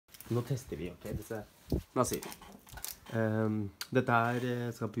Nå tester vi, ok? Nasir.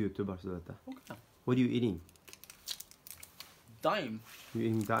 Dette skal på YouTube, bare så du vet det. Okay. What are you eating? Dime. You're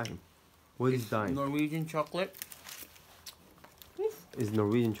eating dime. What is dime? Norwegian chocolate. It's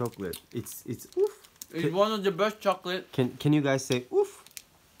Norwegian chocolate. It's oof. It's one of the best chocolate. Can you guys say oof?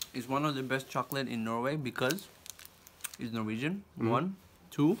 It's one of the best chocolate in Norway because it's Norwegian. Mm-hmm. 1,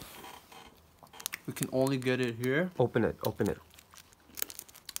 2. We can only get it here. Open it. Open it.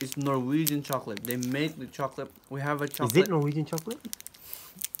 It's Norwegian chocolate. They make the chocolate. We have a chocolate. Is it Norwegian chocolate?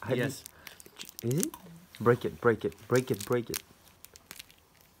 Yes. Is it? Break it. Break it. Break it. Break it.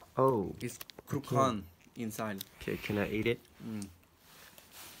 Oh. It's croquant inside. Okay. Can I eat it? Mm.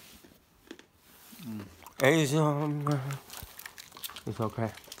 It's okay.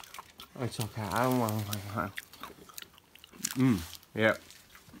 It's okay. I don't want to. Yeah.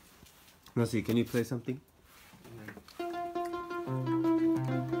 Nasir, can you play something?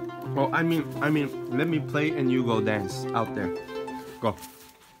 Oh, I mean, let me play and you go dance out there. Go.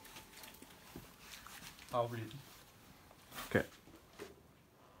 Okay.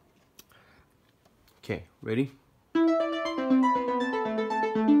 Okay, ready?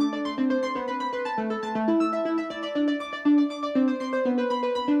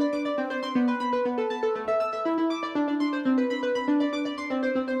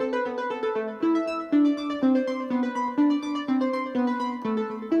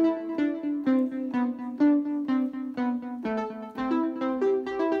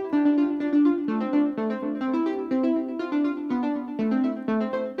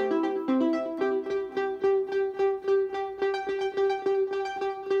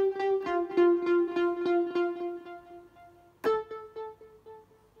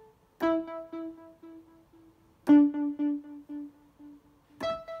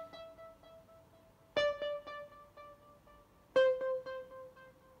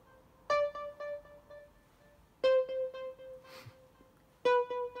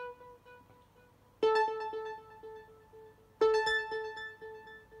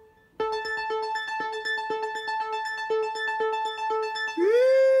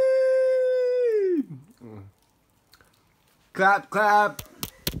 Clap, clap.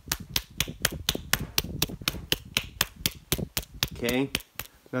 Okay,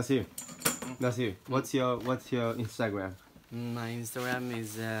 Nasir, what's your Instagram? My Instagram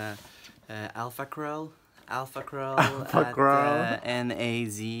is AlphaCrow. AlphaCrow. AlphaCrow.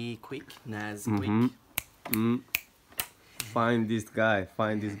 N-A-Z quick. Naz quick. Find this guy.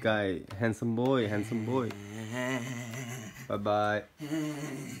 Handsome boy. Bye bye.